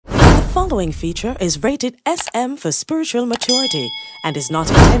following feature is rated SM for spiritual maturity and is not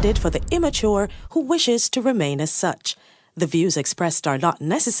intended for the immature who wishes to remain as such. The views expressed are not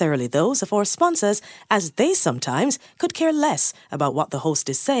necessarily those of our sponsors, as they sometimes could care less about what the host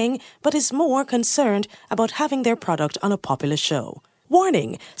is saying, but is more concerned about having their product on a popular show.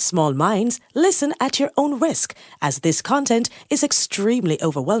 Warning, small minds, listen at your own risk, as this content is extremely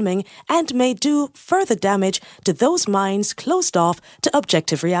overwhelming and may do further damage to those minds closed off to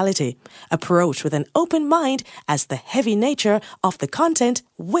objective reality. Approach with an open mind, as the heavy nature of the content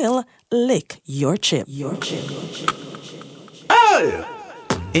will lick your chip. Hey!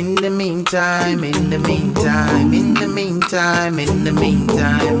 In the meantime, in the meantime, in the meantime, in the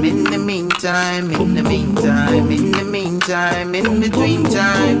meantime, in the meantime, in the meantime, in the meantime, in between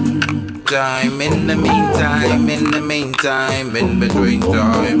time, in the meantime, in the meantime, in between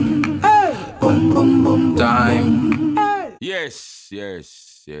time, boom, boom, boom, time. Yes.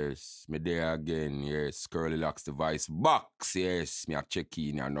 Me there again, yes. Curly Locks device box, yes. Me a check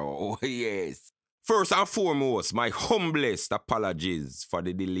in, you know. Oh, yes. First and foremost, my humblest apologies for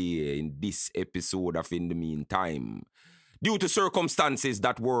the delay in this episode of In the Meantime, due to circumstances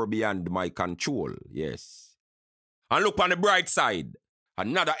that were beyond my control, yes. And look on the bright side,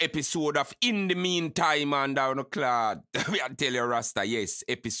 another episode of In the Meantime and down the cloud. We tell you, Rasta, yes,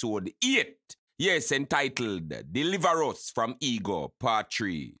 episode 8, yes, entitled Deliver Us from Ego, Part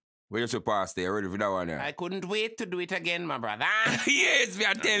 3. Where you supposed to? Ready for that one? I couldn't wait to do it again, my brother. Yes, me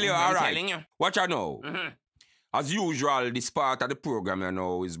I tell you, all right. Watch out now. Mm-hmm. As usual, this part of the program, you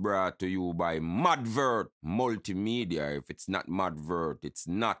know, is brought to you by Madvert Multimedia. If it's not Madvert, it's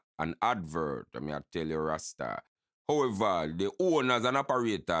not an advert. I mean, I tell you, Rasta. However, the owners and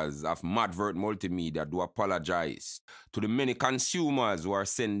operators of Madvert Multimedia do apologize to the many consumers who are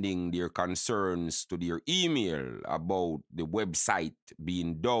sending their concerns to their email about the website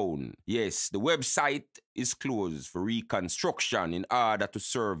being down. Yes, the website is closed for reconstruction in order to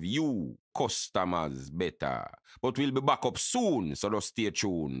serve you customers better. But we'll be back up soon, so just stay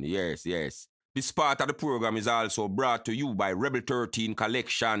tuned. Yes. This part of the program is also brought to you by Rebel 13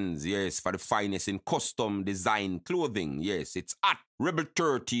 Collections, yes, for the finest in custom design clothing, yes, it's at Rebel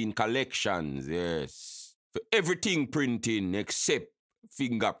 13 Collections, yes, for everything printing except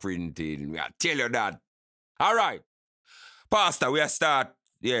fingerprinting, I tell you that. All right, Pastor, we are start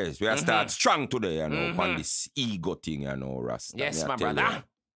strong today, you know, on this ego thing, you know, Rasta. Yes, my brother.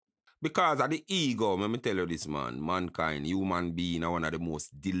 Because of the ego, let me tell you this, man. Mankind, human being, are one of the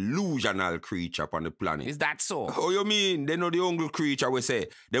most delusional creatures on the planet. Is that so? Oh, you mean? They know the hungry creature we say,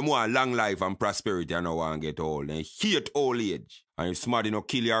 they want long life and prosperity and no one get old. They hate old age. And if somebody no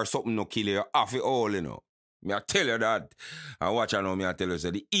kill you or something no kill you, half it all, you know. Me I tell you that. And watch out now, me I tell you, so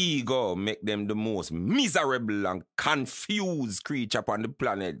the ego make them the most miserable and confused creature on the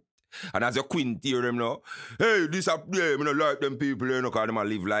planet. And as your queen hear them now, hey, this up there, me not like them people, you know, because them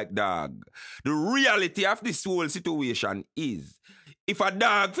live like dog. The reality of this whole situation is, if a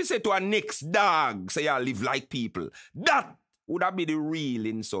dog, if you say to a next dog, say I live like people, that would have been the real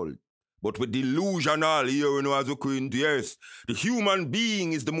insult. But with delusional here, you know, as a queen, yes, the human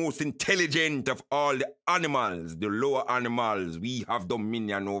being is the most intelligent of all the animals, the lower animals. We have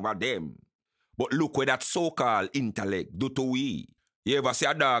dominion over them. But look where that so-called intellect do to we. You ever see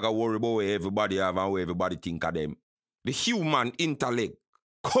a dog a worry about what everybody have and what everybody think of them? The human intellect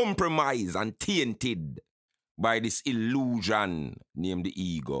compromised and tainted by this illusion named the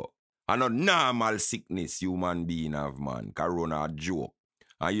ego. And a normal sickness human being have, man. Corona a joke.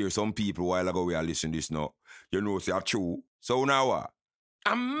 I hear some people a while ago we are listening to this now. You know, say true. So now what?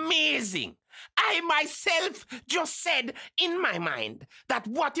 Amazing. I myself just said in my mind that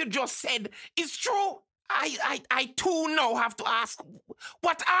what you just said is true. I too now have to ask,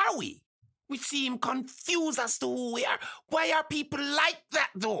 what are we? We seem confused as to who we are. Why are people like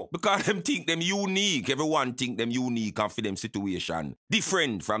that though? Because them think them unique. Everyone think them unique and for them situation.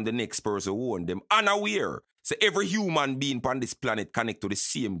 Different from the next person who own them. Unaware. So every human being on this planet connect to the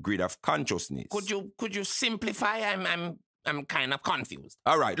same grid of consciousness. Could you simplify? I'm kind of confused.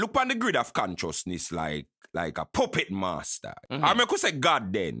 All right, look on the grid of consciousness like a puppet master. I could say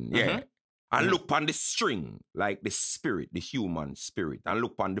God then, yeah. And look on the string, like the spirit, the human spirit. And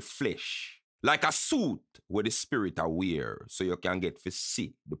look on the flesh, like a suit where the spirit are wear, so you can get to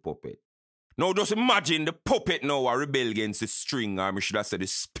see the puppet. Now just imagine the puppet now a rebel against the string, or I should have said the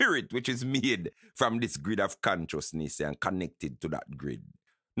spirit, which is made from this grid of consciousness and connected to that grid.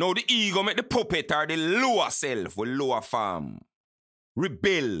 Now the ego make the puppet or the lower self, or lower form,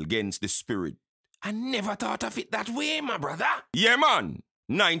 rebel against the spirit. I never thought of it that way, my brother. Yeah, man.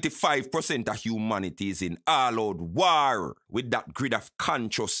 95% of humanity is in all-out war with that grid of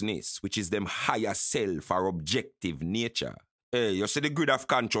consciousness, which is them higher self or objective nature. Hey, you see the grid of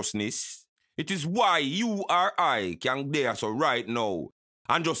consciousness? It is why you or I can there so right now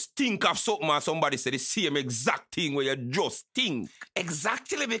and just think of something and somebody say the same exact thing where you just think.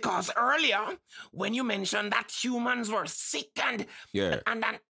 Exactly, because earlier, when you mentioned that humans were sick and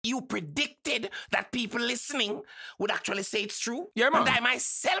you predicted that people listening would actually say it's true. Yeah, man. And I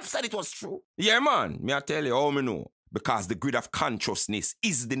myself said it was true. Yeah, man. Me I tell you how me know. Because the grid of consciousness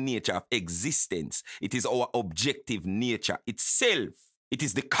is the nature of existence. It is our objective nature itself. It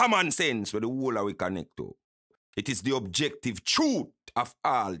is the common sense where the whole of we connect to. It is the objective truth of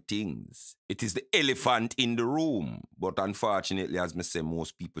all things. It is the elephant in the room. But unfortunately, as I say,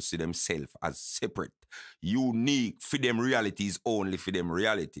 most people see themselves as separate, unique. For them, reality is only for them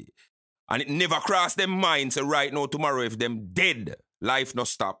reality. And it never crossed them minds so right now, tomorrow, if them dead, life no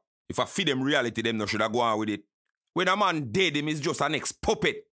stop. If I feed them reality, them no should have gone with it. When a man dead, him is just an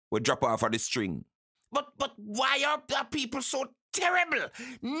ex-puppet we drop off of the string. But why are people so terrible,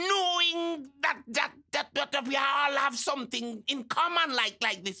 knowing that we all have something in common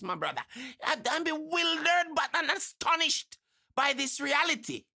like this, my brother? I'm bewildered but astonished by this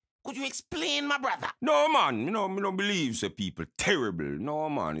reality. Could you explain, my brother? No, man. Me don't believe so people terrible. No,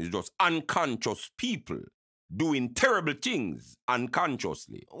 man. It's just unconscious people doing terrible things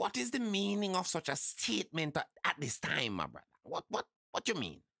unconsciously. What is the meaning of such a statement at this time, my brother? What you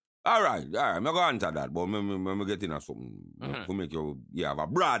mean? All right, I'm going to answer that, but I'm getting at something to make you have a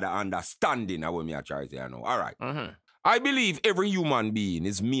broader understanding of what I try to say now. All right. I believe every human being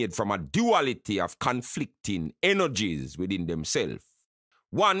is made from a duality of conflicting energies within themselves.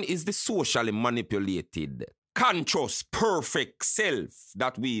 One is the socially manipulated, conscious, perfect self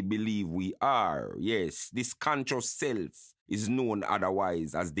that we believe we are. Yes, this conscious self is known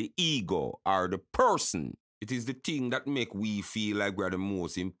otherwise as the ego or the person. It is the thing that make we feel like we're the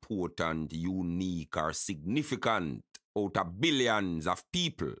most important, unique, or significant out of billions of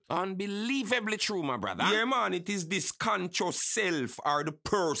people. Unbelievably true, my brother. Yeah, man, it is this conscious self or the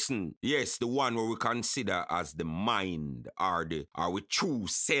person. Yes, the one where we consider as the mind or our true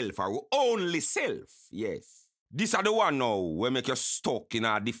self, our only self. Yes. This are the one now where make you stuck in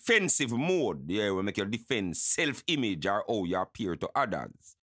a defensive mode. Yeah, where make you defend self-image or how you appear to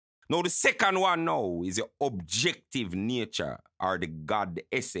others. Now, the second one now is your objective nature or the God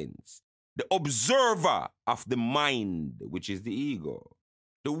essence. The observer of the mind, which is the ego.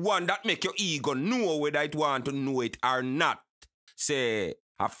 The one that make your ego know whether it want to know it or not. Say,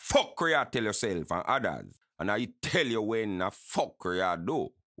 a fuckery you tell yourself and others. And I tell you when a fuckery you do,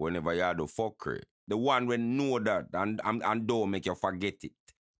 whenever you do fuckery. The one when know that and don't make you forget it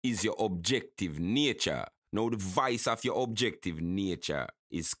is your objective nature. Now, the vice of your objective nature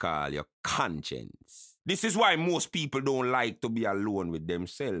is called your conscience. This is why most people don't like to be alone with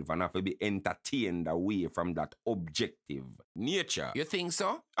themselves and have to be entertained away from that objective nature. You think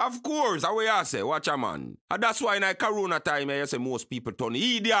so? Of course, that's what I say. Watch a man. And that's why in a corona time, I say most people turn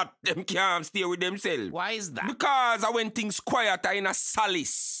idiot. Them can't stay with themselves. Why is that? Because when things quiet are in a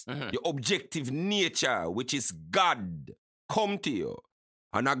solace, your objective nature, which is God, come to you.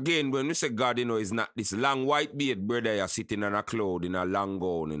 And again, when we say God, is not this long white beard brother you're sitting on a cloud in a long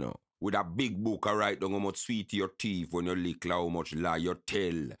gown, with a big book I write down how much sweet your teeth when you lick, how much lie you tell,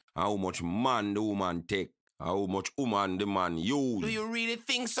 and how much man the woman take, how much woman the man use. Do you really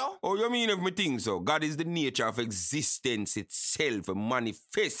think so? Oh, you mean if me think so? God is the nature of existence itself, it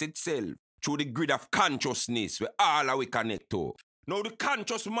manifests itself through the grid of consciousness where all are we connect to. Now, the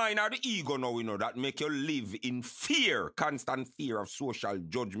conscious mind or the ego now, that make you live in fear, constant fear of social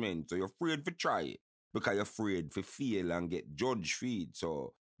judgment. So you're afraid to try because you're afraid to fail and get judged for it.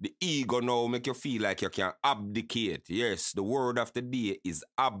 So the ego now make you feel like you can abdicate. Yes, the word of the day is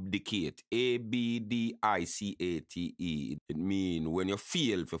abdicate. Abdicate. It means when you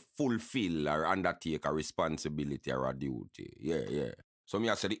fail to fulfill or undertake a responsibility or a duty. Yeah. So me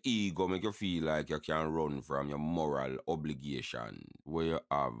I say the ego make you feel like you can run from your moral obligation where you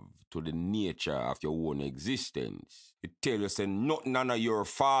have to the nature of your own existence. It tell you say nothing none of your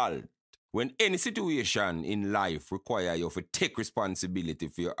fault. When any situation in life require you to take responsibility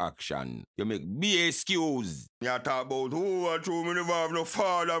for your action, you make be excuse. You talk about, I true, me never have no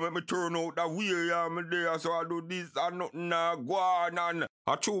father, make me turn out that way, I'm there, so I do this and nothing go on, and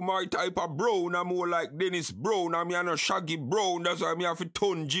I true my type of brown, I'm more like Dennis Brown, I'm no Shaggy Brown, that's why me have to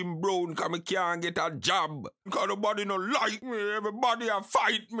turn Jim Brown, because I can't get a job. Because nobody no like me, everybody a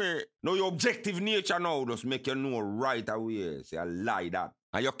fight me. Now your objective nature now just make you know right away, say I lie that.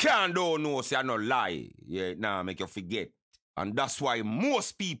 And you can't do no, say I no lie. Yeah, now make you forget. And that's why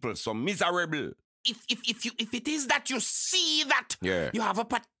most people so miserable. If it is that you see that Yeah. you have a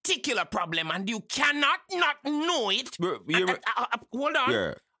particular problem and you cannot not know it, hold on.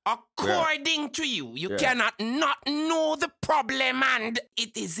 Yeah. According to you, you cannot not know the problem, and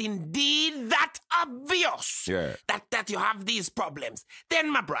it is indeed that obvious that you have these problems. Then,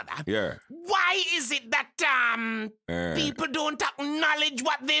 my brother, why is it that people don't acknowledge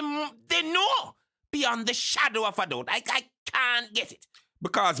what they know beyond the shadow of a doubt? I can't get it.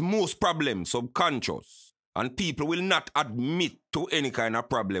 Because most problems subconscious, and people will not admit to any kind of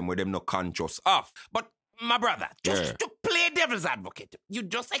problem where them not conscious of. But my brother, just to play devil's advocate, you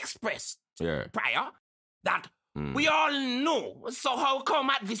just expressed prior that we all know. So how come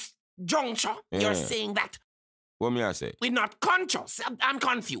at this juncture you're saying that? What may I say? We're not conscious. I'm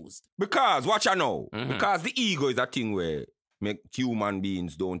confused. Because, watch I know. Because the ego is a thing where make human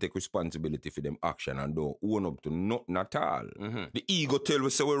beings don't take responsibility for them action and don't own up to nothing at all. The ego tell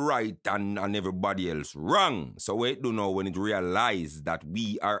us so we're right and everybody else wrong. So we don't know when it realize that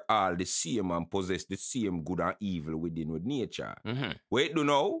we are all the same and possess the same good and evil within with nature. We don't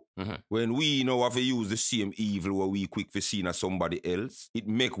know when we know have to use the same evil where we quick for seeing as somebody else. It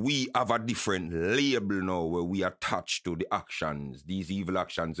make we have a different label now where we attach to the actions, these evil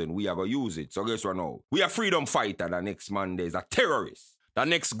actions, and we have to use it. So guess what now? We are freedom fighter. The next man there is a terrorist. The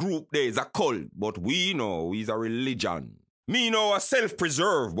next group there is a cult. But we know he's a religion. Me know a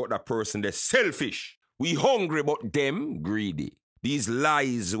self-preserve, but that person they're selfish. We hungry, but them greedy. These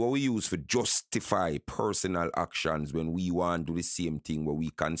lies what we use for justify personal actions when we want to do the same thing where we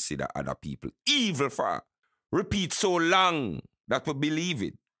consider other people evil for. Repeat so long that we believe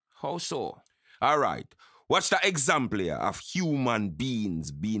it. How so? All right. Watch the example here of human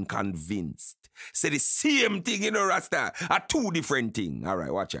beings being convinced. Say the same thing, you know, Rasta, are two different things. All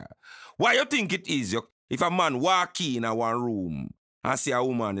right, watch out. Why you think it is if a man walk in a one room and see a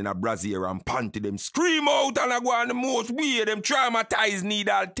woman in a brassiere and panty them scream out and I go on the most weird, them traumatized need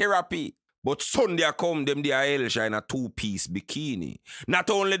all therapy. But Sunday come, them they are hell shine a two-piece bikini. Not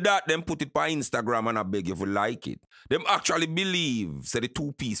only that, them put it on Instagram and I beg you if you like it. Them actually believe say the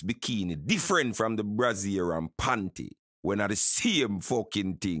two-piece bikini different from the brassiere and panty when are the same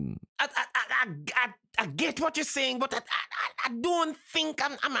fucking thing. I get what you're saying, but I don't think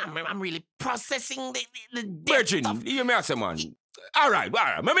I'm really processing the depth Virgin, of... you may say, man. All right.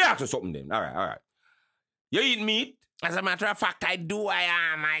 Let me ask you something then. All right. You eat meat? As a matter of fact, I do.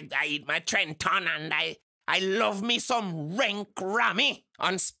 I eat my Trenton and I love me some rank rammy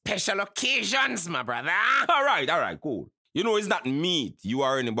on special occasions, my brother. All right, cool. You know it's not meat. You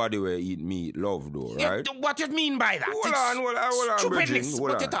are anybody where eat meat, love though, right? What you mean by that? Hold on, stupidness.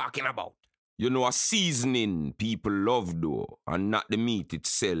 What you talking about? You know a seasoning people love though, and not the meat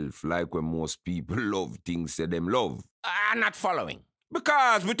itself, like when most people love things that them love. I'm not following.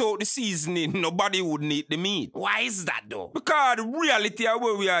 Because without the seasoning, nobody would eat the meat. Why is that though? Because the reality of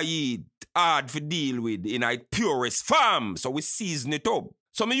where we are eat hard to deal with in its purest form, so we season it up.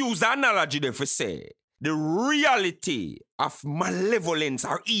 So me use the analogy there for say, the reality of malevolence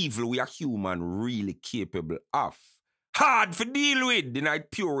or evil we are human really capable of. Hard to deal with in its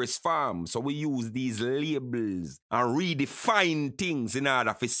purest form, so we use these labels and redefine things in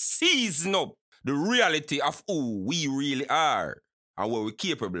order to season up the reality of who we really are and what we're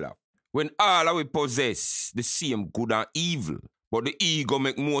capable of. When all of we possess the same good and evil, but the ego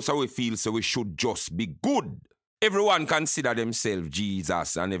make most of we feel so we should just be good. Everyone consider themselves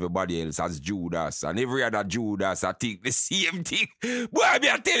Jesus and everybody else as Judas, and every other Judas I think the same thing. Boy,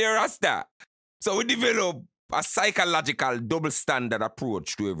 I tell you, Rasta. So we develop a psychological double standard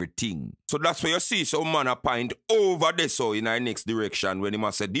approach to everything. So that's where you see some man a point over there so in our next direction when he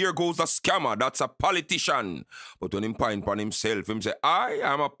must say, there goes a scammer, that's a politician. But when he point upon himself, him say, I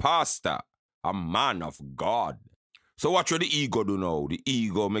am a pastor, a man of God. So what the ego do now? The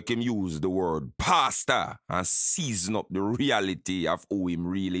ego make him use the word pastor and season up the reality of who him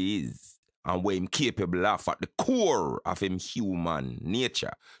really is and what him capable of at the core of him human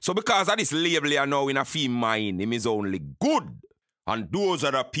nature. So because of this label here now in a fee mind, him is only good. And those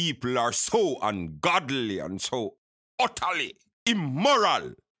other people are so ungodly and so utterly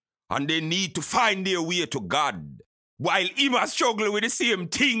immoral. And they need to find their way to God. While he must struggle with the same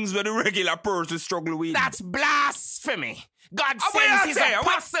things that the regular person struggle with. That's blasphemy. God sends his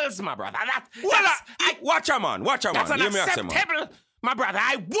apostles, my brother. Watch a man. That's unacceptable, my brother.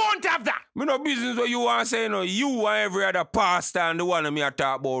 I won't have that. Me no business what you want to say, no. You and every other pastor and the one of me I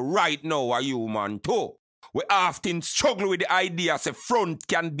talk about right now are you, man, too. We often struggle with the idea that front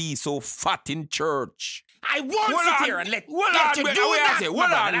can be so fat in church. I won't sit here and let you do that, my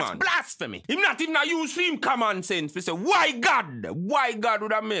brother. That's blasphemy. Him not even use him common sense to say, why God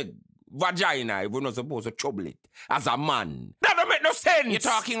would have made vagina if we're not supposed to trouble it as a man? That don't make no sense. You're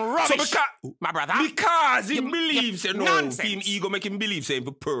talking rubbish, my brother. Because he believes, nonsense. Him ego make him believe say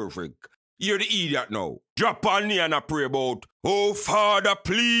him perfect. You're the idiot now. Drop on me and I pray about, oh Father,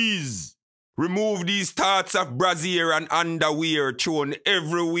 please remove these thoughts of brassiere and underwear thrown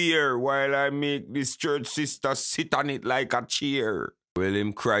everywhere while I make this church sister sit on it like a chair. Well,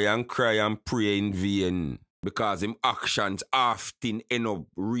 him cry and pray in vain because him actions often end up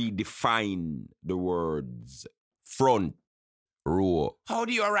redefine the words front row. How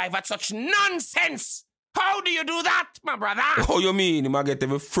do you arrive at such nonsense? How do you do that, my brother? How you mean him a get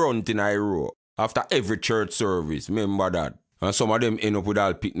every front in a row after every church service? Remember that? And some of them end up with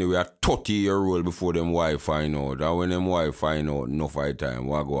all picnic with a 30-year-old before them wife find out. And when them wife find out, enough of time,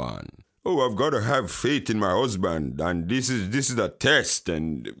 what go on? Oh, I've got to have faith in my husband. And this is a test.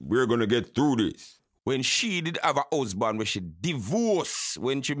 And we're going to get through this. When she did have a husband, when she divorced,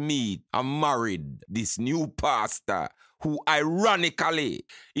 when she meet and married this new pastor, who ironically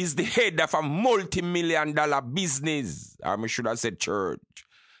is the head of a multi-million-dollar business. I should have said church.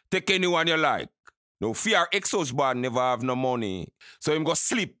 Take anyone you like. No fear ex-husband never have no money. So him go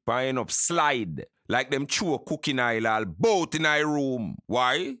sleep and end up slide. Like them chew cooking oil all both in a room.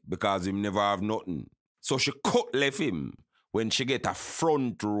 Why? Because him never have nothing. So she cut left him when she get a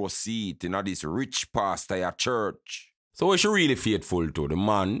front row seat in this rich pastor at church. So was she really faithful to? The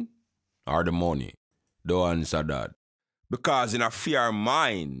man or the money? Don't answer that. Because in a fair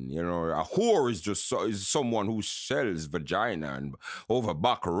mind, a whore is just is someone who sells vagina and over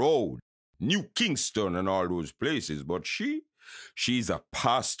back road. New Kingston and all those places, but she's a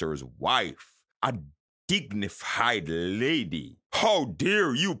pastor's wife, a dignified lady. How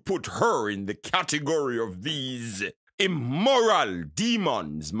dare you put her in the category of these immoral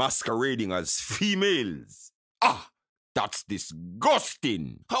demons masquerading as females? That's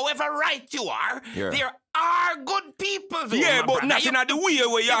disgusting. However right you are, there are good people though. Yeah, but not in the way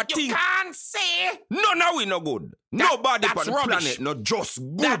where you think. You can't say. No, we no good. Nobody on the planet not just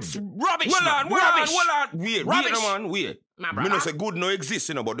good. That's rubbish. Wait, man, wait. Me no say good no exist,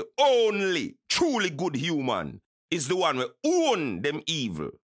 but the only truly good human is the one who own them evil.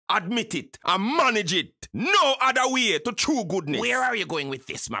 Admit it and manage it. No other way to true goodness. Where are you going with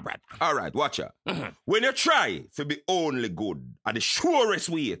this, my brother? All right, watch out. When you try to be only good, are the surest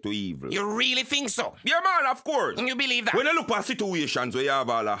way to evil. You really think so? Yeah, man, of course. You believe that? When you look at situations where you have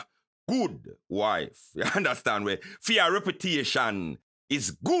a good wife, you understand where for your reputation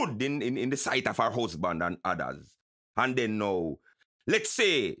is good in the sight of her husband and others. And then now, let's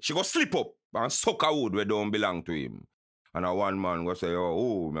say she go slip up and suck a wood where don't belong to him. And a one man go say, I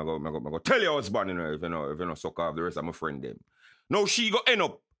go tell your husband, if you know suck off the rest of my friend them. Now she go end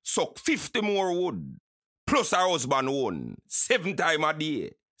up suck 50 more wood. Plus her husband won 7 times a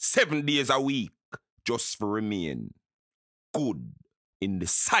day, 7 days a week, just for remain good in the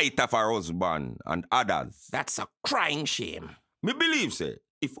sight of her husband and others. That's a crying shame. Me believe, say,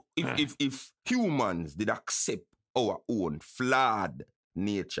 if humans did accept our own flawed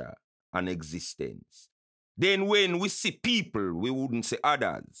nature and existence, then when we see people, we wouldn't say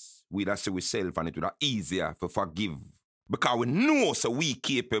others. We'd say ourselves, and it would be easier to forgive. Because we know so we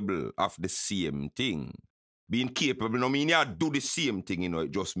capable of the same thing. Being capable no mean you do the same thing,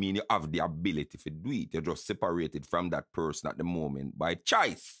 it just mean you have the ability to do it. You're just separated from that person at the moment by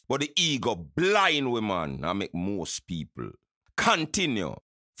choice. But the ego blind women and make most people continue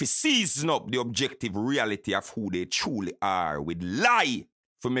to season up the objective reality of who they truly are with lie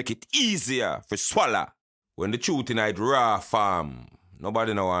to make it easier for swallow. When the truth in it raw farm,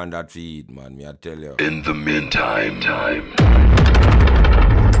 nobody know want that feed, man, me I tell you. In the meantime,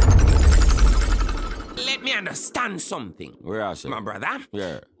 Let me understand something. Where are you? My brother?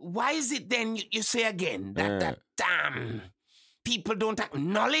 Yeah. Why is it then you say again that people don't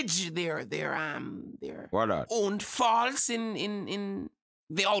acknowledge their what that? own faults in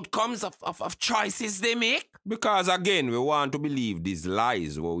the outcomes of choices they make? Because again, we want to believe these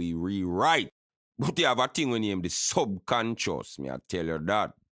lies where we rewrite. But you have a thing when you name the subconscious, me I tell you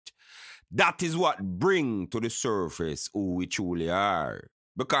that. That is what bring to the surface who we truly are.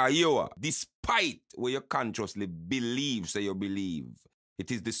 Because despite what you consciously believe, say you believe, it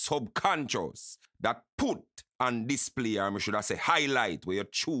is the subconscious that put on display, or I should I say highlight, where you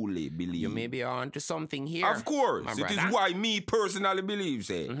truly believe. You may be on to something here. Of course. my It is brother. why me personally believe,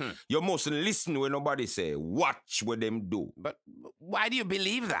 say, you mustn't listen when nobody say, watch what them do. But why do you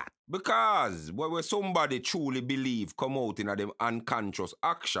believe that? Because where somebody truly believe come out in a them unconscious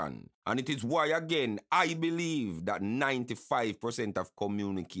action. And it is why, again, I believe that 95% of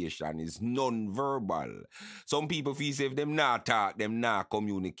communication is non-verbal. Some people feel say if them not talk, them not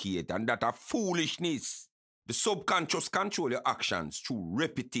communicate. And that a foolishness. The subconscious control your actions through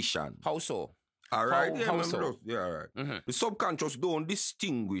repetition. How so? All right? How man, so? all right. The subconscious don't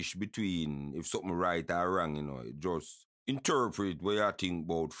distinguish between if something right or wrong, It just interpret what you think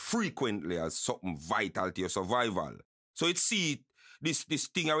about frequently as something vital to your survival. So it see this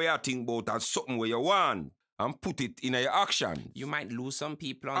thing where you think about as something where you want and put it in your action. You might lose some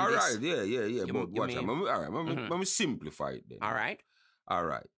people on All this. right, yeah. You But watch mean- out. Let me simplify it then. All right. All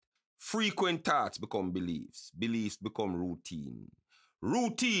right. Frequent thoughts become beliefs. Beliefs become routine.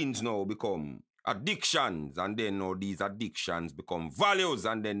 Routines now become addictions. And then now these addictions become values.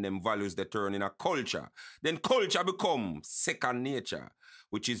 And then them values they turn in a culture. Then culture becomes second nature,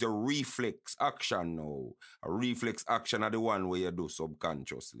 which is a reflex action now. A reflex action are the one where you do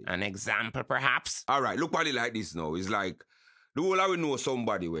subconsciously. An example, perhaps? All right, look at it like this now. It's like the whole I will know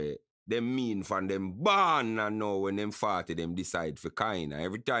somebody where them mean from them born and now when them 40, them decide for kind. And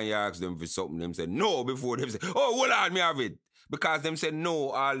every time you ask them for something, them say no before them say, oh, hold on, me have it. Because them say no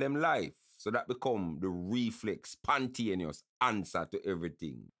all them life. So that become the reflex, spontaneous answer to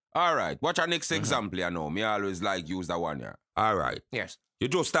everything. All right, watch our next example, you know. Me always like use that one, yeah. All right. Yes. You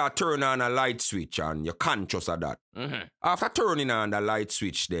just start turning on a light switch and you're conscious of that. After turning on the light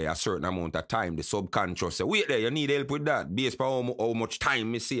switch there a certain amount of time, the subconscious say, wait there, you need help with that. Based on how much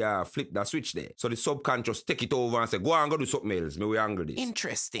time me see flip that switch there. So the subconscious take it over and say, go and go do something else. Me we angle this.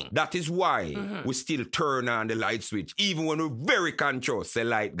 Interesting. That is why we still turn on the light switch, even when we're very conscious, the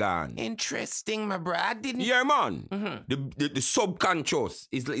light gone. Interesting, my brad. Didn't Yeah, man. The subconscious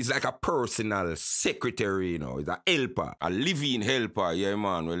is like a personal secretary, It's a helper, a living helper. Yeah,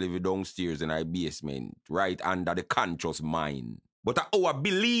 man. We live downstairs in our basement, right under the conscious mind. But our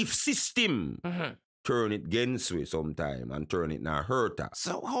belief system turn it against we sometime and turn it now hurt us.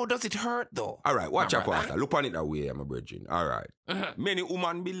 So how does it hurt, though? All right, watch My out, brother. Pastor. Look on it that way, I'm a brethren. All right. Many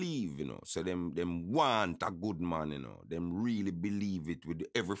women believe, so them want a good man, Them really believe it with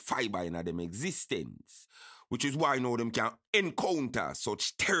every fiber in them existence. Which is why, them can encounter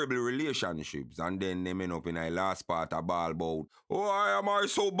such terrible relationships. And then they end up in a last part of ball about, why am I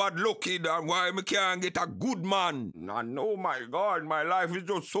so bad lucky and why me can't get a good man? And oh my God, my life is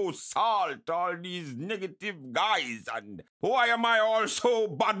just so salt, all these negative guys. And why am I all so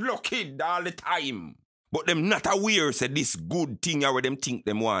bad lucky all the time? But them not aware, say this good thing where them think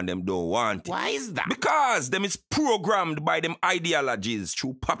them want, them don't want it. Why is that? Because them is programmed by them ideologies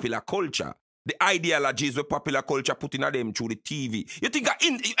through popular culture. The ideologies where popular culture put in them through the TV. You think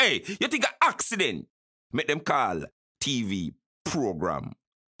an accident make them call TV program.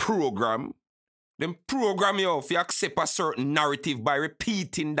 Program? Them program you if you accept a certain narrative by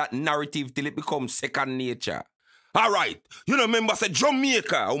repeating that narrative till it becomes second nature. All right, you remember say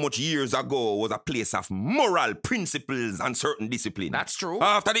Jamaica, how much years ago was a place of moral principles and certain discipline. That's true.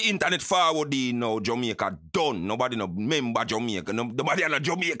 After the internet forward, Jamaica done. Nobody no remember Jamaica. Nobody no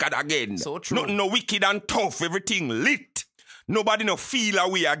Jamaica again. So true. Nothing no wicked and tough. Everything lit. Nobody no feel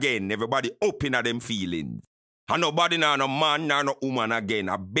away again. Everybody open at them feelings. And nobody no man, no woman again.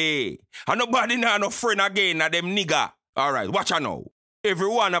 A bay. And nobody no friend again. A them nigga. All right, watch out now.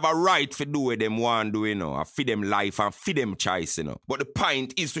 Everyone have a right to do what them want to do, and feed them life and feed them choice, But the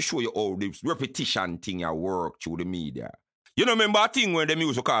point is to show you how this repetition thing work through the media. You know, remember a thing when them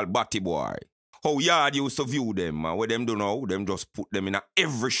used to call Batty Boy? How Yard used to view them, and what them do now, them just put them in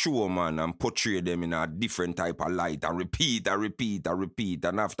every show, man, and portray them in a different type of light, and repeat,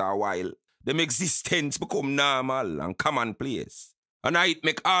 and after a while, them existence become normal and commonplace. And it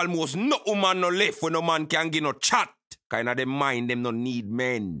make almost no woman no left when no man can give no chat. Kinda them mind them no need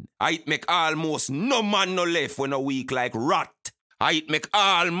men. It make almost no man no left when no weak like rat. It make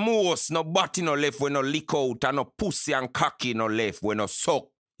almost no body no left when no lick out and no pussy and cocky no left when no suck.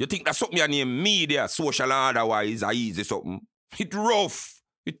 You think that's something you name media, social and otherwise, a easy something? It rough.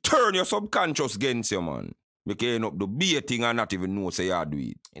 It turn your subconscious against you, man. Make you end up do baiting and not even know say you do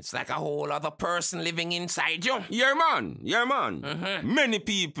it. It's like a whole other person living inside you. Yeah, man. Many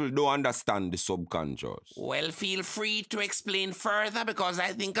people don't understand the subconscious. Well, feel free to explain further because I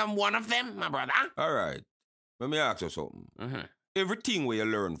think I'm one of them, my brother. All right. Let me ask you something. Everything where you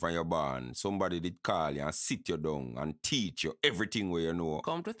learn from your born, somebody did call you and sit you down and teach you everything where you know.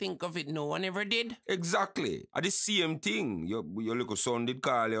 Come to think of it, no one ever did. Exactly. At the same thing, your little son did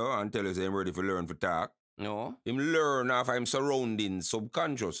call you and tell you say I'm ready to learn to talk. No. Him learn after him surroundings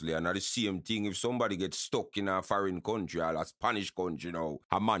subconsciously, and at the same thing, if somebody gets stuck in a foreign country or a Spanish country now,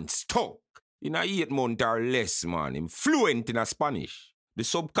 a man stuck in a 8 month or less, man, him fluent in a Spanish. The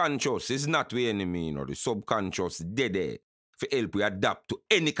subconscious is not the enemy, you know. The subconscious dead there for help we adapt to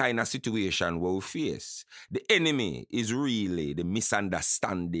any kind of situation where we face. The enemy is really the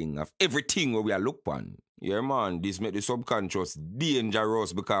misunderstanding of everything where we are look on. Yeah, man, this make the subconscious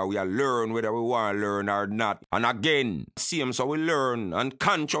dangerous because we are learn whether we want to learn or not. And again, same so we learn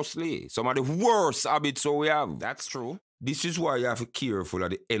unconsciously. Some of the worst habits so we have. That's true. This is why you have to be careful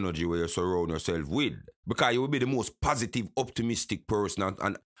of the energy where you surround yourself with. Because you will be the most positive, optimistic person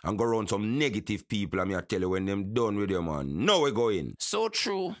and go around some negative people and me I tell you when them done with you, man. Now we go in. So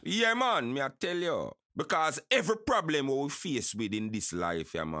true. Yeah, man, me I tell you. Because every problem we face with in this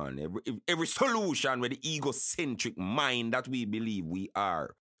life, yeah, man, every solution with the egocentric mind that we believe we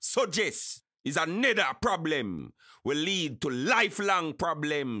are suggests is another problem will lead to lifelong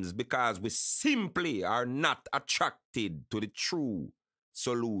problems because we simply are not attracted to the true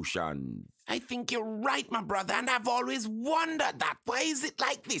solution. I think you're right, my brother, and I've always wondered that. Why is it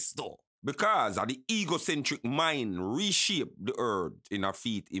like this, though? Because of the egocentric mind reshape the earth in a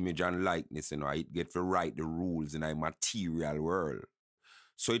feet, image, and likeness, you know, it get to write the rules in a material world.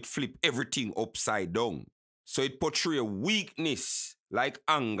 So it flip everything upside down. So it portray weakness like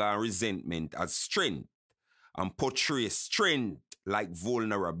anger and resentment as strength, and portray strength like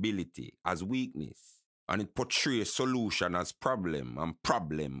vulnerability as weakness. And it portrays solution as problem and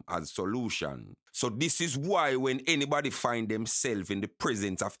problem as solution. So this is why when anybody find themselves in the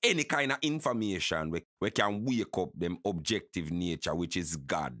presence of any kind of information we can wake up them objective nature, which is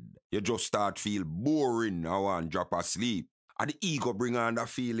God, you just start feel boring and want drop asleep. And the ego bring on that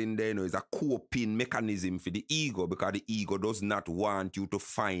feeling there, you know, is a coping mechanism for the ego because the ego does not want you to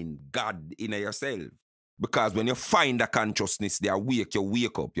find God in yourself. Because when you find the consciousness, they awake, you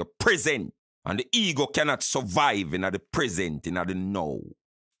wake up, you're present. And the ego cannot survive in the present, in the now.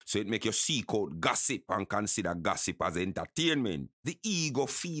 So it make you seek out gossip and consider gossip as entertainment. The ego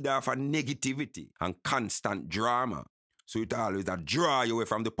feed off of negativity and constant drama. So it always draw you away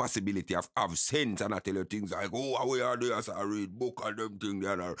from the possibility of sense, and I tell you things like, oh, how we are there, so I read book and them things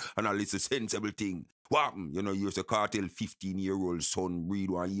and I listen sensible thing. What? You know, you used to cartel 15-year-old son breed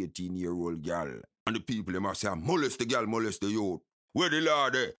one 18-year-old girl. And the people, they must say, molest the girl, molest the youth. Where the law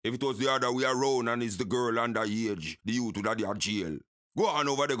there? If it was the other way around and it's the girl underage, the youth would have their jail. Go on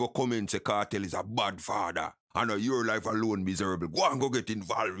over there, go come and say cartel is a bad father. And your life alone miserable. Go on, go get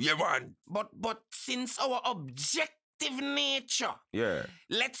involved, yeah, man. But since our objective nature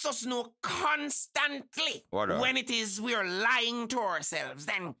lets us know constantly when it is we're lying to ourselves,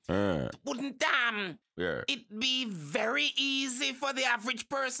 then wouldn't it be very easy for the average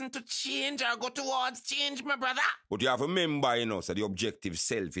person to change or go towards change, my brother? But you have to remember, you know, so the objective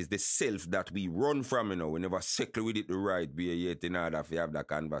self is the self that we run from, you know. We never settle with it the right way yet in order to have that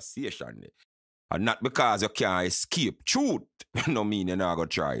conversation. And not because you can't escape truth. No mean you're not going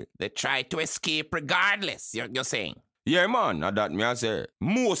to try. They try to escape regardless, you're saying? Yeah, man, that me I say.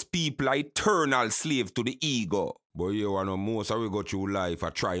 Most people are eternal slaves to the ego. But you know, most of we go through life,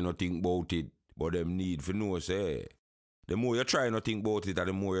 I try not think about it. But them need for know, say, the more you try not think about it, and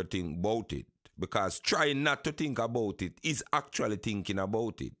the more you think about it. Because trying not to think about it is actually thinking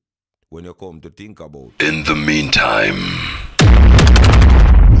about it when you come to think about it. In the meantime...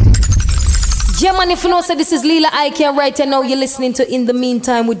 Yeah, man, if you know, so this is Leela Ike right now. You're listening to In the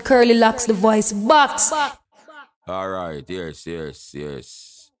Meantime with Curly Locks, the voice box. All right,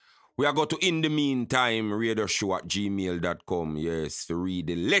 yes. We are going to In the Meantime radio show at gmail.com, yes, to read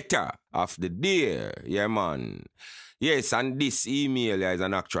the letter of the day. Yeah, man. Yes, and this email is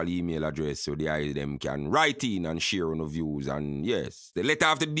an actual email address, so the them can write in and share on the views. And yes, the letter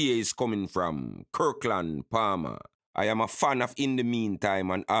of the day is coming from Kirkland Palmer. I am a fan of In the Meantime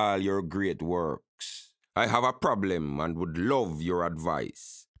and all your great works. I have a problem and would love your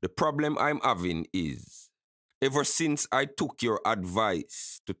advice. The problem I'm having is, ever since I took your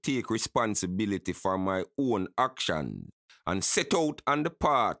advice to take responsibility for my own actions and set out on the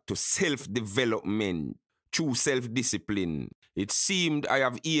path to self-development through self-discipline, it seemed I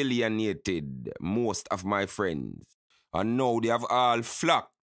have alienated most of my friends. And now they have all flocked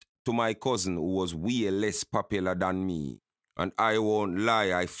to my cousin who was way less popular than me. And I won't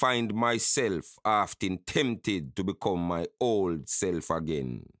lie, I find myself often tempted to become my old self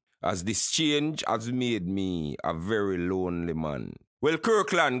again. as this change has made me a very lonely man. Well,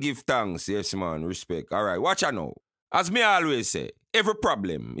 Kirkland, give thanks. Yes, man, respect. All right, watch out now. As me always say, every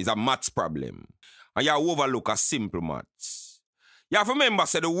problem is a maths problem. And you overlook a simple maths. You have to remember,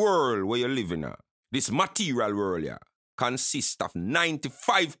 say, the world where you live in, this material world, consists of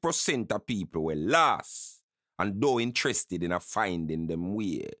 95% of people who are lost and though interested in finding them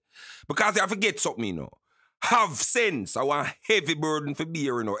way. Because you have to get something, you know. Have sense. I want heavy burden for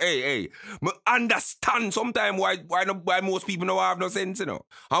beer, you know. Hey. I understand sometimes why most people don't have no sense, you know.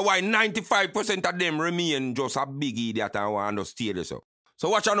 And why 95% of them remain just a big idiot and want to steal this. So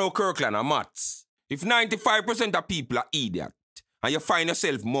watch out now, Kirkland and maths. If 95% of people are idiot, and you find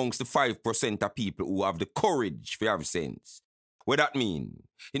yourself amongst the 5% of people who have the courage to have sense, what that mean?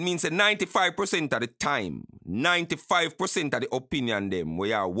 It means that 95% of the time, 95% of the opinion them where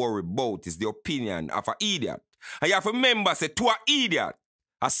you are worried about is the opinion of an idiot. And you have to remember, say, to an idiot,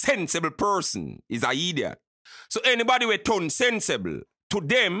 a sensible person is an idiot. So anybody who turn sensible, to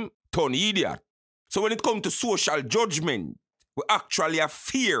them, turn idiot. So when it comes to social judgment, we actually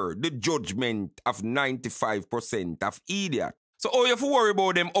fear the judgment of 95% of idiot. So all you have to worry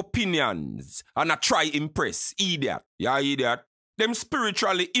about them opinions and not try impress idiot. Yeah, idiot. Them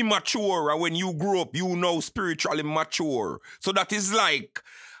spiritually immature, and when you grow up, you know spiritually mature. So that is like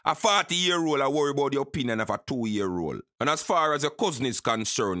a 40-year-old I worry about the opinion of a 2-year-old. And as far as your cousin is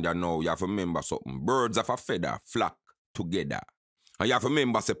concerned, you know, you have to remember something. Birds of a feather flock together. And you have to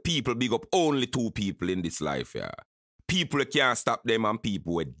remember, say, people big up only 2 people in this life, yeah. People that can't stop them and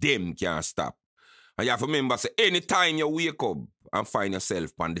people where them can't stop. And you have to remember, say, anytime you wake up and find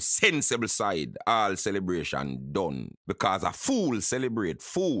yourself on the sensible side, all celebration done. Because a fool celebrate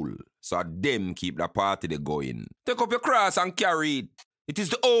fool. So them keep the party they going. Take up your cross and carry it. It is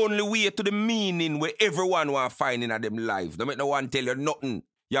the only way to the meaning where everyone want to find in them life. Don't make no one tell you nothing.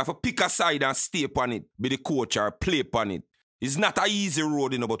 You have to pick a side and stay upon it. Be the coach or play upon it. It's not an easy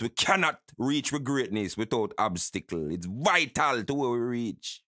road, you know, but we cannot reach with greatness without obstacle. It's vital to where we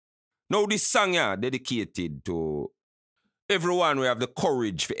reach. Now this song is dedicated to everyone who have the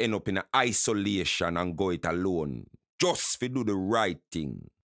courage to end up in isolation and go it alone. Just to do the right thing.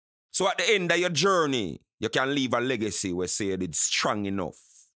 So at the end of your journey, you can leave a legacy where say you did strong enough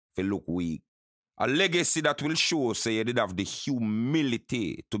to look weak. A legacy that will show say you did have the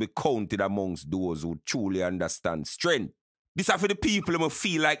humility to be counted amongst those who truly understand strength. This is for the people who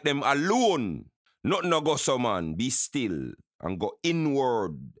feel like them alone. Nothing no go so man. Be still and go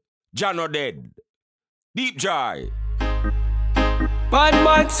inward. Jano dead. Deep Joy.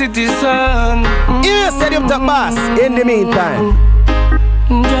 Bad citizen. Yeah, set him to boss. In the meantime.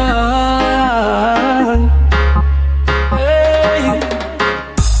 Hey.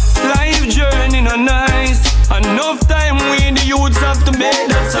 Life journey no nice. Enough time we the youths have to make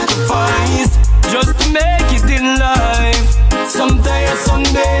that sacrifice just to make it in life. Some tired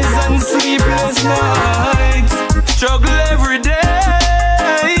Sundays and sleepless nights. Struggle every day.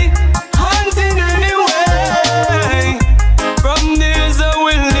 Hunting anyway. From days I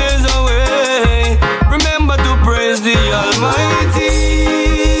will days away. Remember to praise the Almighty.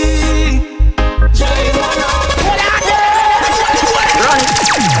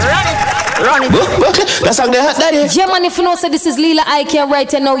 Run it. That's how they had that. Yeah, man, if you know, so this is Leela Ike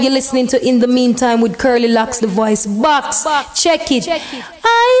right now. You're listening to In the Meantime with Curly Locks, the voice box. Check it.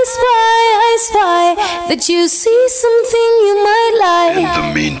 I spy that you see something you might like. In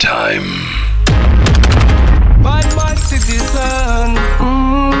the meantime. Bad citizen.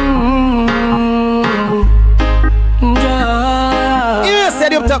 Yeah,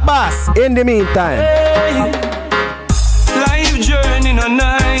 set him to boss. In the meantime. Hey. Life journey no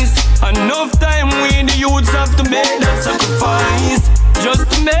nice. Enough time we the youths have to make that sacrifice just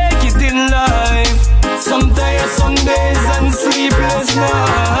to make it in life. Some tired Sundays and sleepless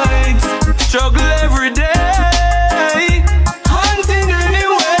nights. Struggle every day. Hunting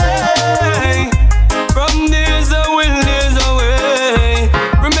anyway. From days I will days away.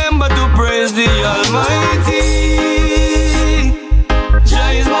 Remember to praise the Almighty.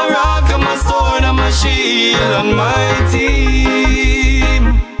 Jah is my rock and my sword and my shield and my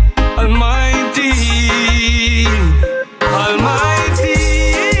team. Almighty, Almighty,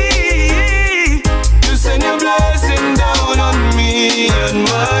 you send your blessing down on me and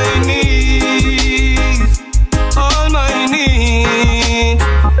my needs, all my needs.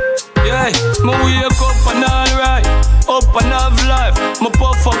 Yeah, me wake up and alright, up and have life. Me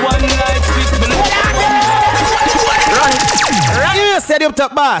puff for one life, pick me up for one life. Yeah, set him to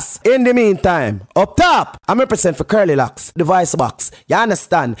boss. In the meantime, up top, I'm represent for Curly Locks, the voice box. You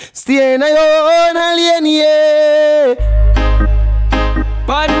understand? Stay in your own alien, yeah.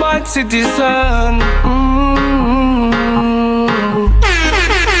 bad citizen.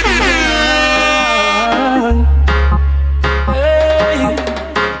 Hey.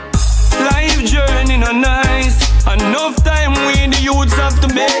 Life journey no nice. Enough time we the youths have to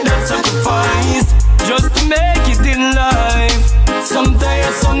make that sacrifice just to make it in life. Some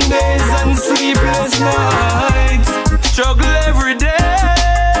tired Sundays and sleepless nights. Struggle every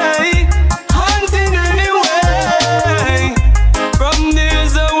day, hunting anyway. From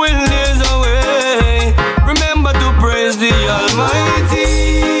days I will days away. Remember to praise the Almighty.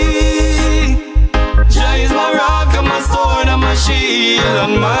 Jah is my rock and my sword and my shield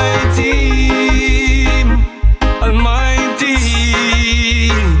and my team. Almighty,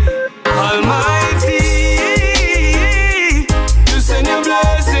 Almighty, you send your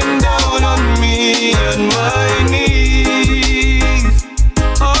blessing down on me and my needs,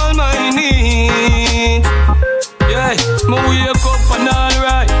 all my needs. Yeah, me wake up and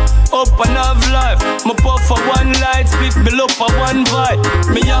alright, up and have life. Me puff for one light, split below for one vibe.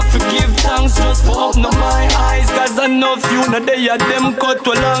 Me have to give thanks just for open my eyes, cause I know few na they are them cut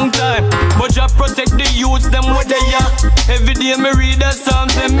to a long time. But I protect the youths, them what they are. Every day me read the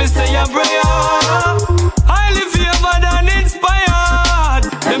Psalms, then me say a prayer. Highly favored and inspired.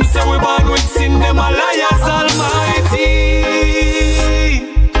 Them say we born with sin, them a liars. Almighty,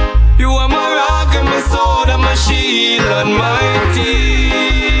 you are my rock and my sword and my shield and my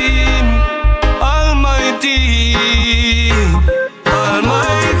team. Almighty,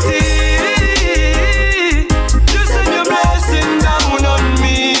 Almighty, you send your blessing down on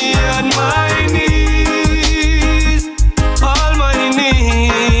me and my needs, all my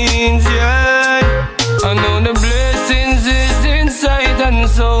needs, yeah. I know the blessings is inside and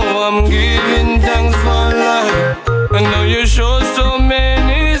so I'm giving thanks for life. I know you show so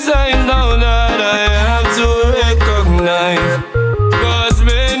many signs now that I have to recognize. Cause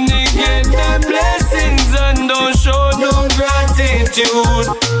many get the blessings and don't show no gratitude.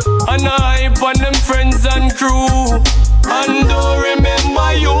 And I hype on them friends and crew and don't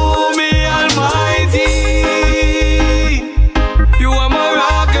remember you, me Almighty. You are my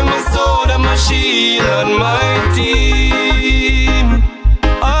rock and my sword and my shield and my team.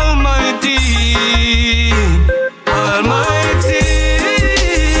 Almighty, Almighty,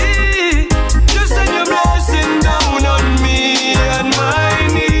 you send your blessing down on me and my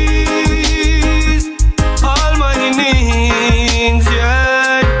needs, all my needs,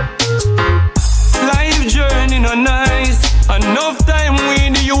 yeah. Life journey no nice. Enough time we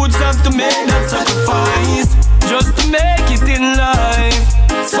the youths have to make that sacrifice just to make it in life.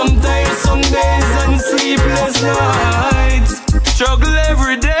 Sometimes Sundays and sleepless nights. Struggle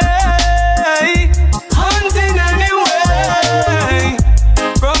every day, hunting anyway.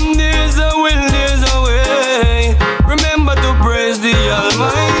 From days I will days away. Remember to praise the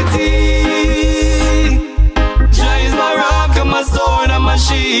Almighty. Jah is my rock and my sword and my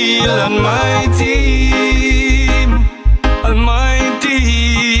shield and my team. Almighty,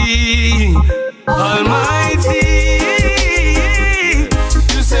 Almighty,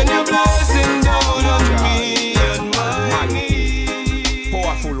 you send your blessing down on me and my needs.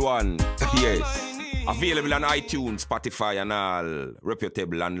 Powerful one, yes. Available on iTunes, Spotify, and all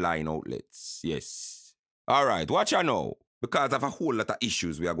reputable online outlets. Yes. All right, watch out now. Because of a whole lot of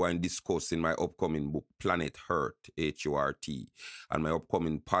issues we are going to discuss in my upcoming book, Planet Hurt, H-U-R-T, and my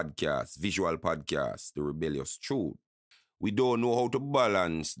upcoming podcast, visual podcast, The Rebellious Truth. We don't know how to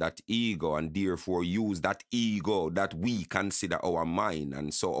balance that ego and therefore use that ego that we consider our mind.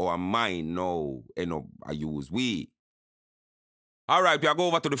 And so our mind now end up I use we. All right, we are going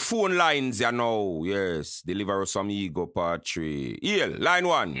over to the phone lines here now. Yes, deliver us some ego part 3. Eel, line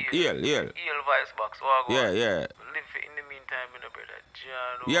 1. Eel. Eel voice box. Yeah. Live in the meantime, you know, brother.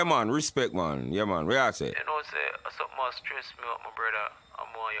 John, Yeah, man. Respect, man. Yeah, man. Where I say? You know, say, something more stress me up, my brother. I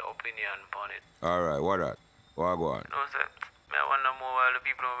want your opinion upon it. All right, what that? What go on? You know, say, I wonder more while the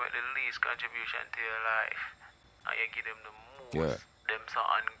people who make the least contribution to your life. And you give them the most. Yeah. Them so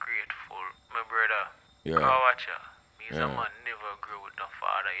ungrateful, my brother. Yeah. Car watcher. Means Yeah. a man never grew with no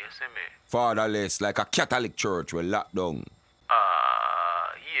father, you see me? Fatherless, like a Catholic church will lock down.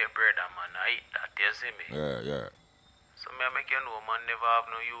 Yeah, brother, man, I eat that, you see me? Yeah. So me I make you know, man, never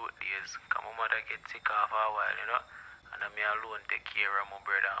have no youth days. Cause my mother get sick for a while, you know? And me alone take care of my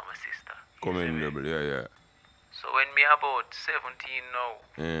brother and my sister. You see me? Commendable, yeah. So when me about 17 now,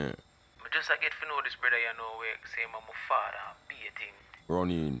 Yeah. I just I get to know this brother, you know, where say I'm my father and be a thing.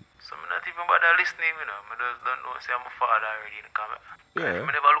 Running. So I'm not even bother listening, you know. I just don't know say I'm a father already in the comment. Yeah.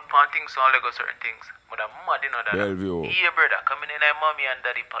 I never look upon things on Lego certain things. But I'm mad, you know, that. Bellevue. Yeah, brother, coming in like mommy and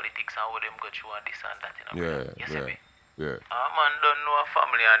daddy politics and what them go through and this and that, you know. Yeah, brother. You see me? Yeah. Man don't know a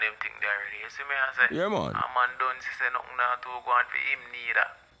family and them thing there already. You see me I say? Yeah, man. Man don't say nothing now to go on for him neither.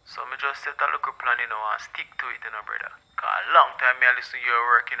 So me just set a little plan, you know, and stick to it, you know, brother. Cause a long time me I listen to your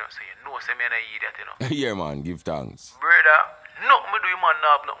work, you know, so you know say me and I hear that, you know. Yeah, man, give thanks. Brother, nothing me do, man,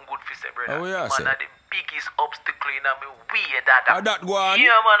 not have nothing good for say, brother. Oh, yeah, man, say. are the biggest obstacle in my way, that. How that go on?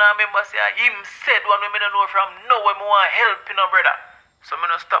 Yeah, man, I remember say him said one way me don't know from nowhere me want help, you know, brother. So me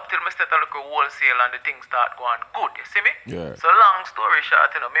no stop till me start a little wholesale and the things start going good, you see me? Yeah. So long story short,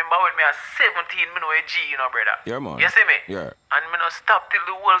 you know, remember when me at 17, me know a G, you know, brother. Yeah, man. You see me? Yeah. And me no stop till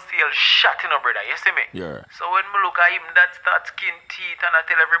the wholesale shot, you know, brother. You see me? Yeah. So when me look at him, that start skin teeth and I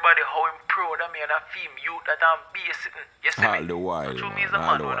tell everybody how him proud of me and I feel youth that I'm basing. You see All me? the while, So man, me is a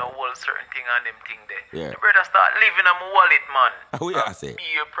all man the who while. know whole certain thing and them thing there. Yeah. The brother start living on my wallet, man. Oh, yeah, I say. Be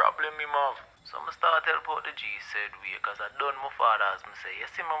a problem, him have. So I start help out the G said way, cause I done my father as me say, you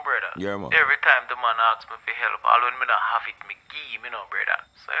see my brother? Yeah, man. Every time the man asks me for help, all when me not have it, me give him, you know, brother.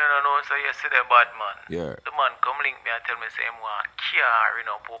 So you know, so you see the bad man. Yeah. The man come link me and tell me say him want car, you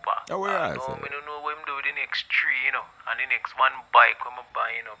know, Papa. Oh, yeah, I I know, say. me don't know what him do with the next tree, you know, and the next one bike when me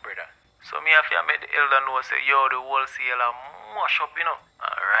buy, you know, brother. So me have to make the elder know say, yo, the wholesaler mush up, you know.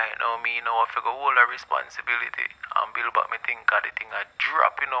 Alright, now me know I figure all the responsibility and build back me think of the thing I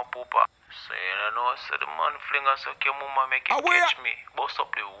drop, you know, Papa. So you know, so the man fling us like your mama make it catch me. Bust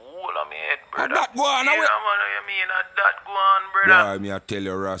up the whole of me head, brother. that go on, yeah, man, you mean that go on, brother? Boy, me I tell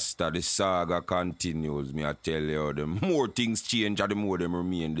you, Rasta, the saga continues. Me I tell you, the more things change, the more them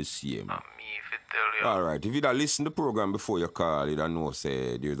remain the same. Me if it tell you. Alright, if you da listen to the program before you call, you don't know,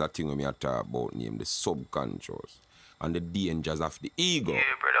 say, there's a thing me I talk about named the subconscious and the dangers of the ego. Yeah,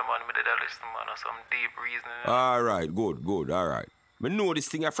 brother, man, me did a listen, man, or some deep reasoning. Alright, good, alright. Me know this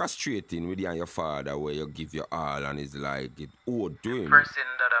thing is frustrating with you and your father where you give your all and it's like it owed to him. Person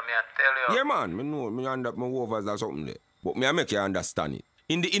that I may tell you. Yeah, man, me know, me end up my overs or something there. But me I make you understand it.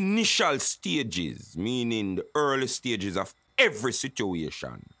 In the initial stages, meaning the early stages of every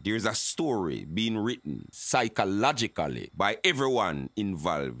situation, there's a story being written psychologically by everyone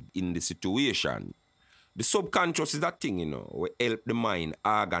involved in the situation. The subconscious is that thing, you know, where help the mind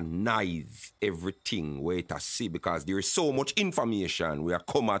organize everything where it has see because there is so much information we are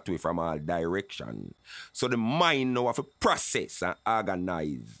come at with from all direction. So the mind now have to process and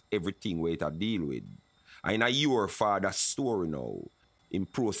organize everything where it deal with. And in your father's story now, in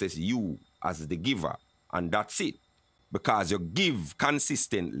process you as the giver. And that's it. Because you give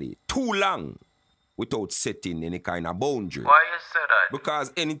consistently too long without setting any kind of boundary. Why you say that?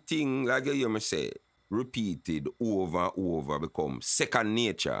 Because anything, like you hear me say, repeated over and over becomes second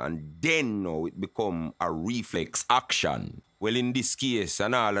nature and then now it become a reflex action. Well, in this case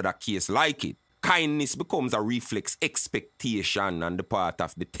and all other case like it, kindness becomes a reflex expectation on the part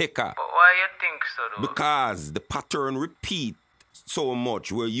of the taker. But why you think so though? Because the pattern repeat so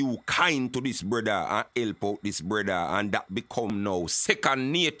much where you kind to this brother and help out this brother and that become now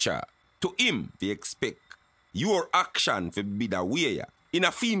second nature to him. They expect your action to be the way. In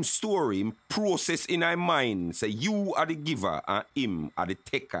a film story, in process in our mind, say you are the giver and him are the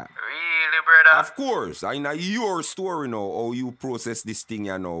taker. Really, brother? Of course, in your story now, how you process this thing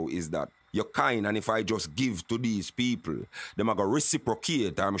you know is that you're kind and if I just give to these people, them are going to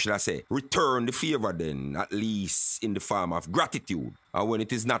reciprocate, or should I say, return the favor then, at least in the form of gratitude. And when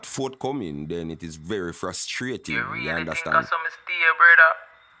it is not forthcoming, then it is very frustrating. You really understand? think of some stay, brother?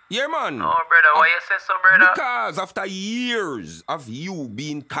 Yeah, man. No, brother, why you say so, brother? Because after years of you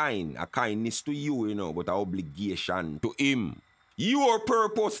being kind, a kindness to you, you know, but an obligation to him, your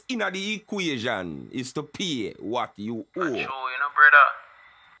purpose in the equation is to pay what you owe. True, you know, brother.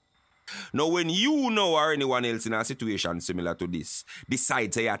 Now, when you know or anyone else in a situation similar to this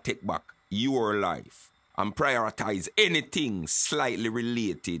decides to take back your life and prioritize anything slightly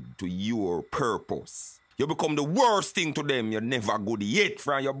related to your purpose, you become the worst thing to them. You're never good yet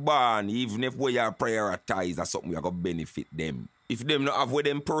from your born, even if what you prioritize is something you're going to benefit them. If them not have what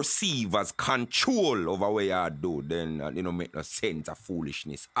them perceive as control over what you do, then make no sense of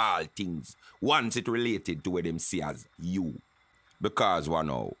foolishness. All things, once it related to what them see as you. Because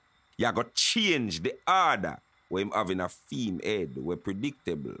you got to change the order where him having a theme head, where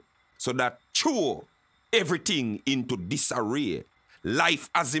predictable. So that throw everything into disarray. Life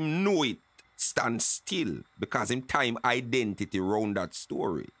as him know it stands still because him time identity around that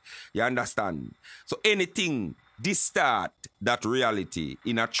story. You understand? So anything distort that reality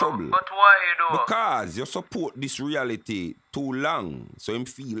in a trouble. But why though? Because you support this reality too long. So him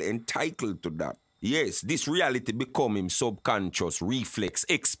feel entitled to that. Yes, this reality become him subconscious reflex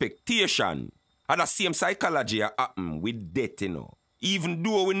expectation. And the same psychology happen with death, Even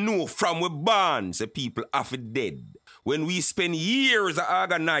though we know from we born, say people have it dead. When we spend years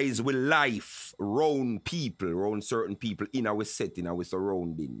organized with life around people, around certain people in our setting, our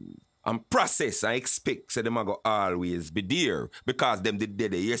surroundings, and process and expect so them are go always be there because them did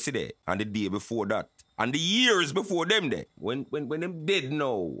there yesterday and the day before that. And the years before them there, when them dead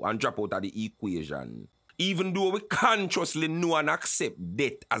now and drop out of the equation, even though we consciously know and accept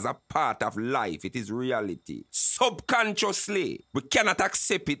death as a part of life, it is reality. Subconsciously, we cannot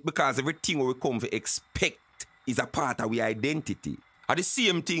accept it because everything we come to expect is a part of our identity. And the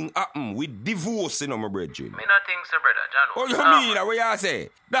same thing happen with divorce, my brethren. Me not think so, brother. John. Oh, you mean? What you say?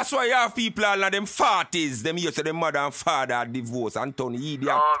 That's why you have people all in them 40s, them used to them mother and father are divorced and turn idiot. No,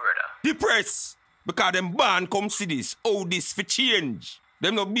 brother. Depressed. Because them born come see this. Oh, this for change.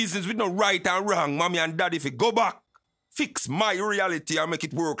 Them no business with no right and wrong. Mommy and daddy if go back. Fix my reality and make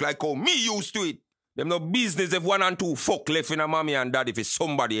it work like how me used to it. Them no business if 1 and 2 fuck left in a mommy and daddy for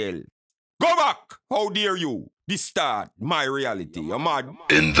somebody else. Go back. How dare you? This start my reality. You're mad.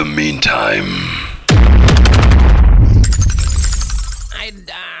 In the meantime,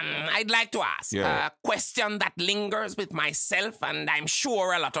 I'd like to ask a question that lingers with myself and I'm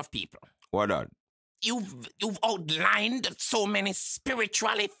sure a lot of people. What that? You've outlined so many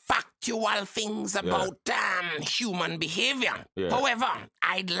spiritually factual things about human behavior. Yeah. However,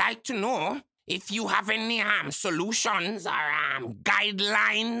 I'd like to know if you have any solutions or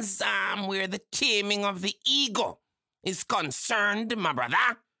guidelines where the taming of the ego is concerned, my brother.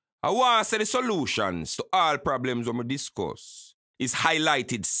 I want to say the solutions to all problems we discuss is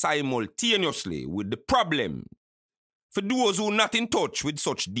highlighted simultaneously with the problem. For those who are not in touch with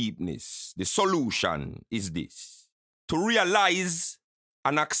such deepness, the solution is this: to realize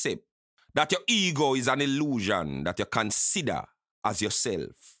and accept that your ego is an illusion that you consider as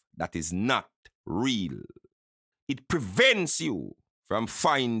yourself that is not real. It prevents you from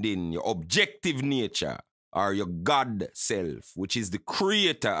finding your objective nature or your God self, which is the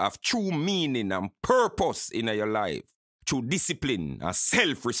creator of true meaning and purpose in your life, through discipline and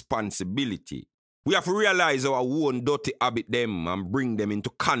self-responsibility. We have to realize our own dirty habit them and bring them into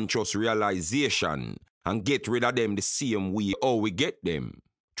conscious realization and get rid of them the same way how we get them,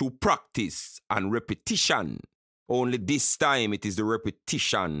 through practice and repetition. Only this time it is the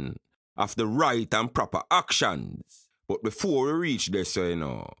repetition of the right and proper actions. But before we reach there,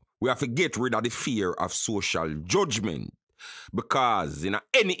 we have to get rid of the fear of social judgment. Because in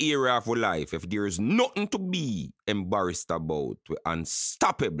any area of our life, if there is nothing to be embarrassed about, we're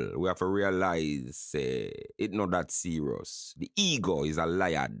unstoppable. We have to realize it's not that serious. The ego is a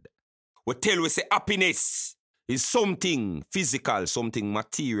liar. We tell we say happiness is something physical, something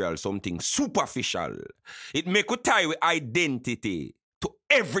material, something superficial. It make we tie with identity to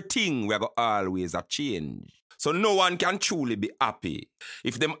everything we go always a change. So no one can truly be happy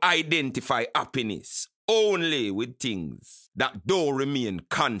if them identify happiness only with things that don't remain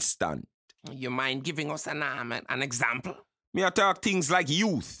constant. You mind giving us an example? Me I talk things like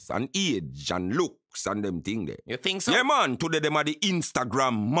youth and age and looks and them thing there. You think so? Yeah, man. Today them are the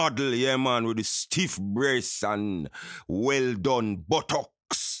Instagram model, yeah, man, with the stiff breasts and well done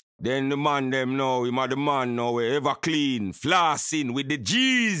buttocks. Then the man them now, him are the man now, ever clean, flossing with the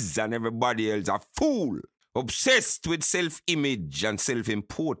G's, and everybody else a fool. Obsessed with self-image and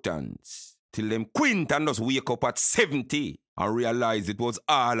self-importance. Till them quint and just wake up at 70 and realize it was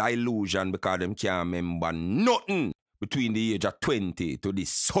all illusion because them can't remember nothing between the age of 20 to the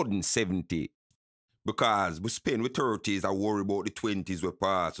sudden 70. Because we spend with 30s and worry about the 20s we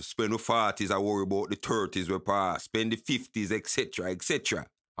pass. We spend with 40s and worry about the 30s we pass. Spend the 50s, etc., etc.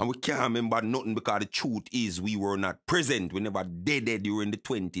 And we can't remember nothing because the truth is we were not present. We never dead during the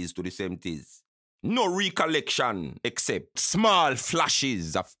 20s to the 70s. No recollection except small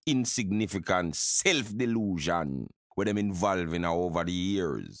flashes of insignificant self-delusion with them involving over the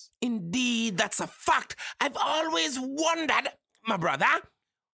years. Indeed, that's a fact. I've always wondered, my brother,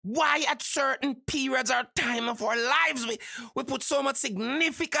 why at certain periods or time of our lives we put so much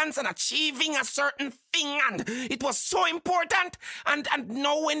significance in achieving a certain thing and it was so important and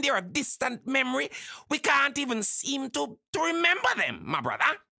now when they're a distant memory, we can't even seem to remember them, my brother.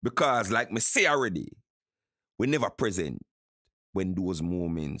 Because, like me say already, we never present when those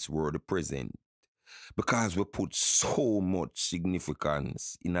moments were the present. Because we put so much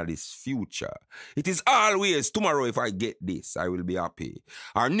significance in this future. It is always tomorrow if I get this, I will be happy.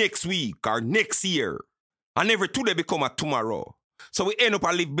 Or next week, or next year. And every today become a tomorrow. So we end up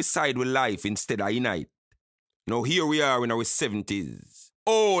and live beside with life instead of in night. Now here we are in our 70s.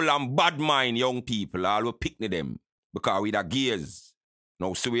 Old and bad mind young people, all we picnic them. Because we the gears.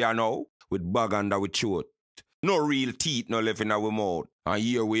 Now see we are now, with bag under our throat. No real teeth no left in our mouth. And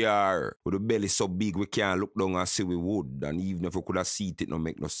here we are, with the belly so big we can't look down and see we would. And even if we could have seen it, no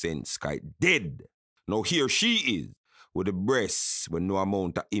make no sense, cause it dead. Now here she is, with the breasts when no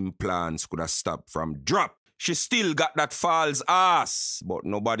amount of implants could have stopped from drop. She still got that false ass, but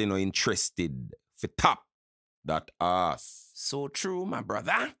nobody no interested for top that ass. So true, my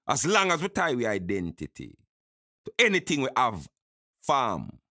brother. As long as we tie we identity to anything we have farm,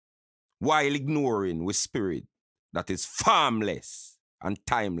 while ignoring we spirit that is farmless and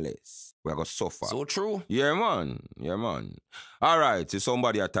timeless, we're gonna suffer. So true. Yeah, man. Yeah, man. All right, so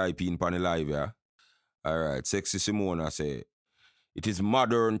somebody a type in pan the live, yeah? All right, Sexy Simona say, it is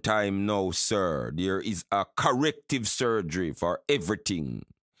modern time now, sir. There is a corrective surgery for everything.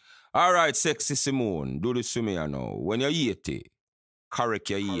 All right, Sexy Simone, do this to me now. When you're 80, correct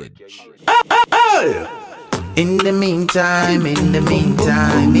your age. In the meantime, in the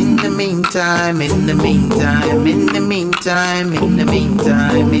meantime, in the meantime, in the meantime, in the meantime, in the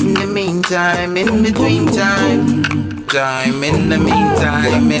meantime, in the meantime, in between time, time, in the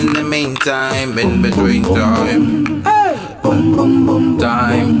meantime, in the meantime, in between time, boom boom boom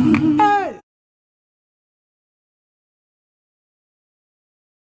time.